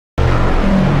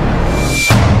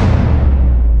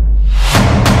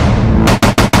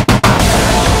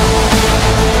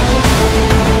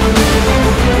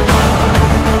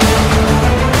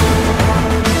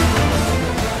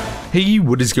Hey,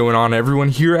 what is going on everyone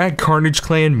here at Carnage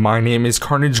Clan? My name is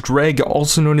Carnage Greg,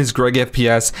 also known as Greg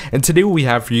FPS, and today what we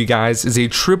have for you guys is a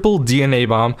triple DNA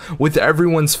bomb with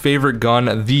everyone's favorite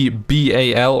gun, the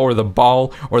BAL or the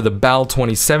BAL or the BAL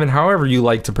 27, however you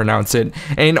like to pronounce it.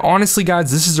 And honestly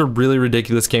guys, this is a really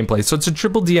ridiculous gameplay. So it's a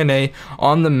triple DNA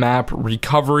on the map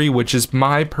Recovery, which is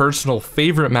my personal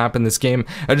favorite map in this game.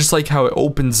 I just like how it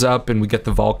opens up and we get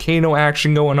the volcano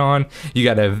action going on. You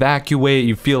gotta evacuate,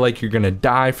 you feel like you're gonna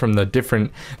die from the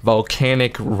different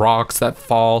volcanic rocks that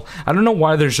fall. I don't know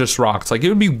why there's just rocks. Like, it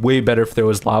would be way better if there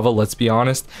was lava, let's be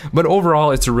honest. But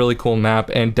overall, it's a really cool map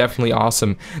and definitely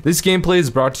awesome. This gameplay is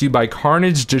brought to you by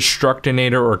Carnage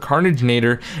Destructinator or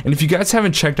CarnageNator. And if you guys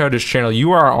haven't checked out his channel,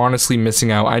 you are honestly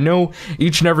missing out. I know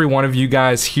each and every one of you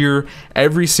guys hear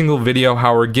every single video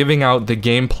how we're giving out the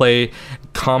gameplay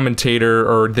commentator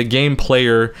or the game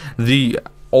player the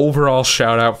overall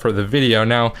shout out for the video.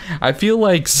 Now, I feel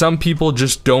like some people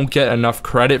just don't get enough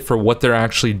credit for what they're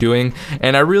actually doing,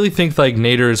 and I really think like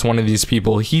Nader is one of these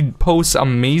people. He posts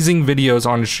amazing videos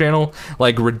on his channel,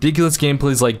 like ridiculous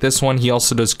gameplays like this one. He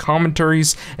also does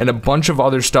commentaries and a bunch of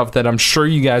other stuff that I'm sure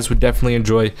you guys would definitely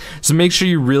enjoy, so make sure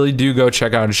you really do go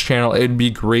check out his channel. It'd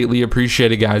be greatly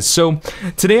appreciated, guys. So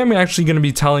today I'm actually going to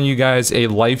be telling you guys a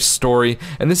life story,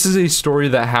 and this is a story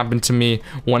that happened to me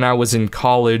when I was in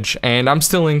college, and I'm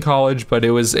still in college, but it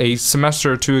was a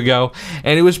semester or two ago,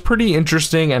 and it was pretty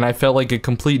interesting, and I felt like a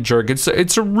complete jerk. It's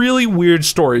a really weird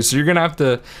story, so you're gonna have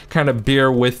to kind of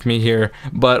bear with me here,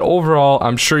 but overall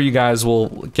I'm sure you guys will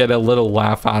get a little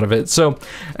laugh out of it. So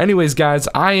anyways guys,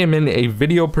 I am in a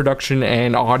video production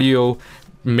and audio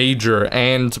major,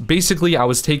 and basically I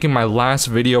was taking my last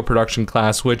video production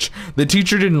class, which the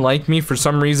teacher didn't like me for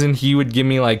some reason. He would give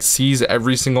me like C's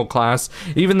every single class,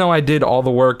 even though I did all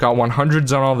the work, got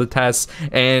 100s on all the tests,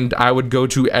 and I would go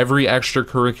to every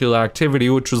extracurricular activity,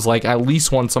 which was like at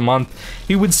least once a month.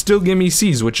 He would still give me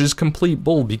C's, which is complete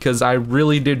bull because I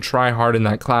really did try hard in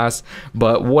that class.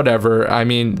 But whatever, I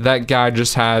mean, that guy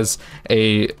just has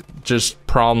a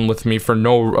problem with me for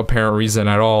no apparent reason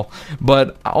at all.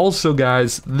 But also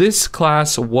guys, this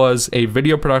class was a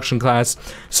video production class,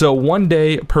 so one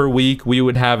day per week we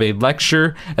would have a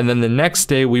lecture, and then the next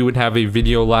day we would have a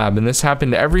video lab, and this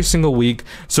happened every single week.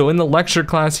 So in the lecture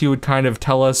class he would kind of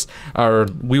tell us, or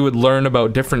we would learn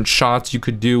about different shots you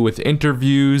could do with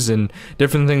interviews and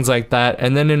different things like that,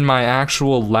 and then in my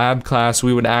actual lab class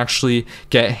we would actually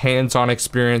get hands-on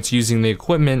experience using the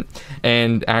equipment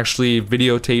and actually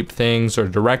videotape things or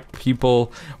direct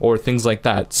people or things like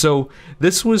that. So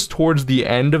this was towards the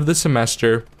end of the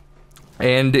semester,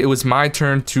 and it was my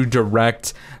turn to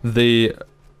direct the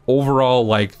overall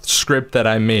like script that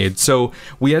I made. So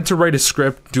we had to write a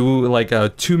script, do like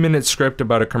a 2-minute script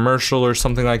about a commercial or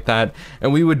something like that,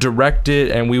 and we would direct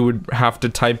it, and we would have to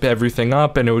type everything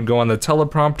up, and it would go on the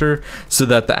teleprompter so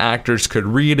that the actors could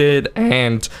read it,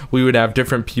 and we would have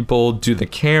different people do the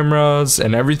cameras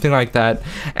and everything like that.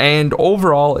 And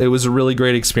overall it was a really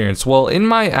great experience. Well, in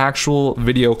my actual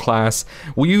video class,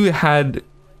 we had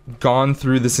gone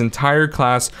through this entire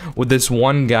class with this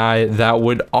one guy that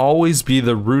would always be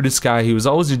the rudest guy. He was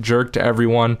always a jerk to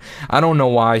everyone. I don't know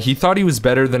why. He thought he was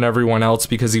better than everyone else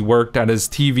because he worked at his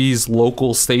TV's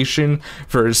local station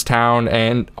for his town,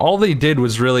 and all they did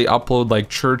was really upload like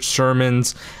church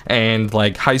sermons and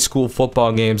like high school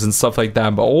football games and stuff like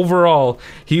that. But overall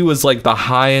he was like the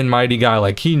high and mighty guy.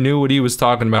 Like, he knew what he was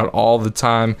talking about all the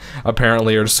time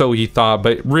apparently, or so he thought,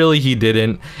 but really he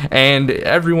didn't, and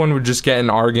everyone would just get in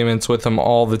arguments with him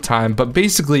all the time. But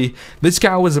basically this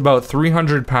guy was about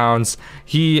 300 pounds.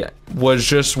 He was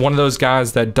just one of those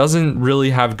guys that doesn't really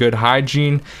have good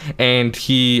hygiene, and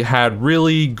he had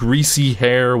really greasy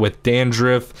hair with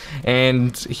dandruff,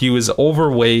 and he was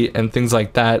overweight and things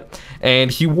like that,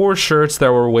 and he wore shirts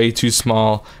that were way too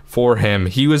small for him.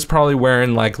 He was probably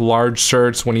wearing like large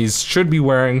shirts when he should be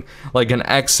wearing like an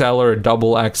XL or a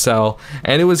double XL,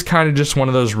 and it was kind of just one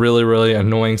of those really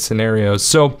annoying scenarios.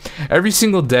 So every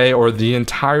single day or the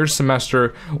entire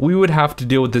semester we would have to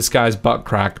deal with this guy's butt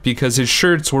crack because his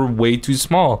shirts were way too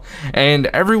small, and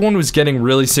everyone was getting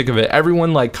really sick of it.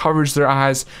 Everyone like covers their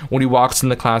eyes when he walks in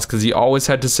the class because he always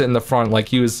had to sit in the front, like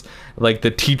he was like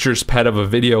the teacher's pet of a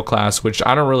video class, which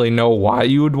I don't really know why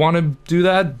you would want to do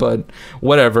that, but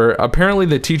whatever. Apparently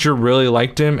the teacher really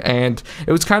liked him, and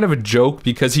it was kind of a joke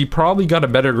because he probably got a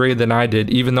better grade than I did,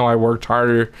 even though I worked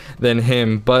harder than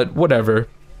him, but whatever.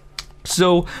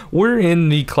 So we're in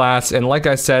the class, and like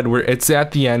I said, it's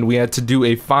at the end. We had to do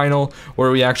a final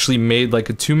where we actually made like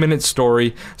a 2-minute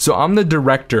story. So I'm the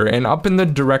director, and up in the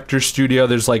director's studio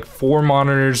there's like 4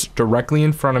 monitors directly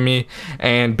in front of me,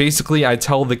 and basically I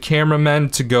tell the cameramen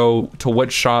to go to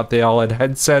what shot. They all had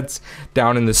headsets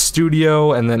down in the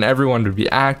studio, and then everyone would be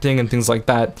acting and things like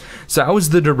that. So I was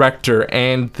the director,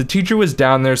 and the teacher was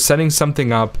down there setting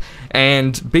something up,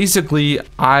 and basically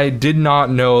I did not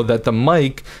know that the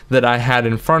mic that I had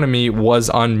in front of me was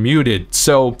unmuted.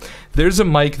 So there's a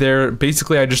mic there.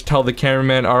 Basically I just tell the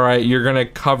cameraman, all right, you're gonna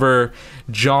cover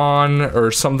John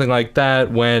or something like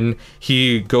that when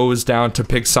he goes down to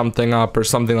pick something up or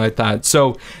something like that.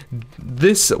 So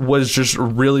this was just a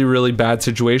really bad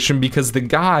situation, because the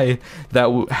guy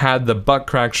that had the butt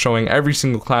crack showing every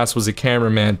single class was a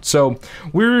cameraman. So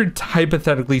we were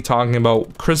hypothetically talking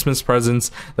about Christmas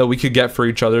presents that we could get for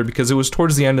each other, because it was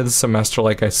towards the end of the semester,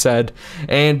 like I said.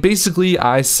 And basically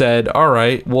I said, all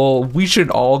right, well, we should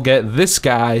all get this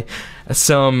guy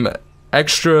some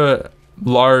extra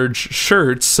large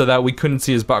shirts so that we couldn't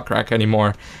see his butt crack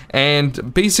anymore.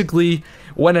 And basically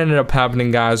what ended up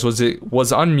happening, guys, was it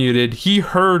was unmuted. He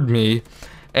heard me,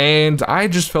 and I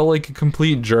just felt like a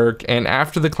complete jerk. And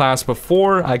after the class,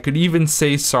 before I could even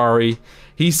say sorry,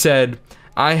 he said,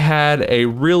 I had a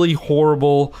really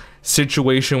horrible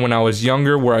situation when I was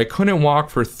younger where I couldn't walk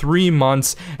for 3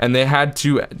 months, and they had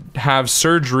to have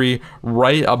surgery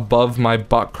right above my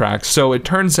butt crack. So it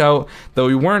turns out that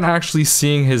we weren't actually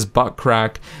seeing his butt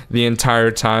crack the entire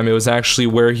time. It was actually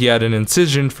where he had an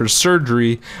incision for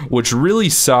surgery, which really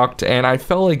sucked, and I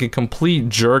felt like a complete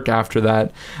jerk after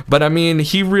that. But I mean,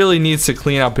 he really needs to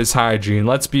clean up his hygiene,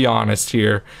 let's be honest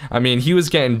here. I mean, he was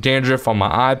getting dandruff on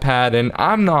my iPad, and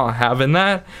I'm not having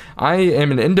that. I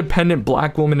am an independent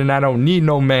black woman, and I don't need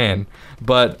no man.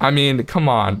 But I mean, come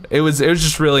on, it was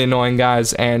just really annoying,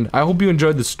 guys, and I hope you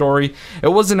enjoyed the story. It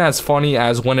wasn't as funny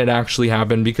as when it actually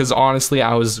happened, because honestly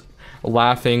I was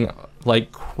laughing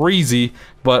like crazy.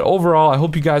 But overall, I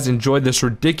hope you guys enjoyed this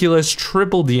ridiculous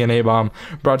triple DNA bomb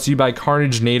brought to you by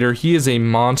Carnage Nader. He is a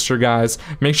monster, guys.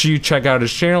 Make sure you check out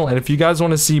his channel, and if you guys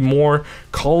want to see more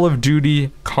Call of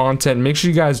Duty content, make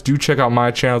sure you guys do check out my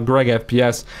channel, Greg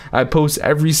FPS. I post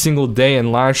every single day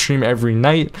and live stream every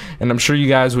night, and I'm sure you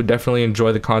guys would definitely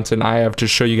enjoy the content I have to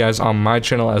show you guys on my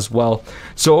channel as well.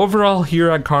 So overall, here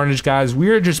at Carnage, guys,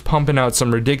 we are just pumping out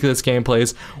some ridiculous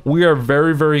gameplays. We are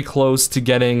very close to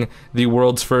getting the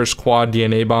world's first quad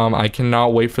DNA bomb. I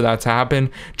cannot wait for that to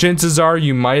happen. Chances are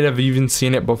you might have even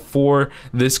seen it before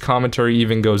this commentary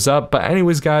even goes up. But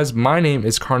anyways, guys, my name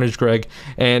is Carnage Greg,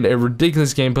 and a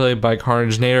ridiculous gameplay by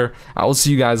Carnage Nader. I will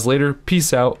see you guys later.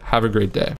 Peace out. Have a great day.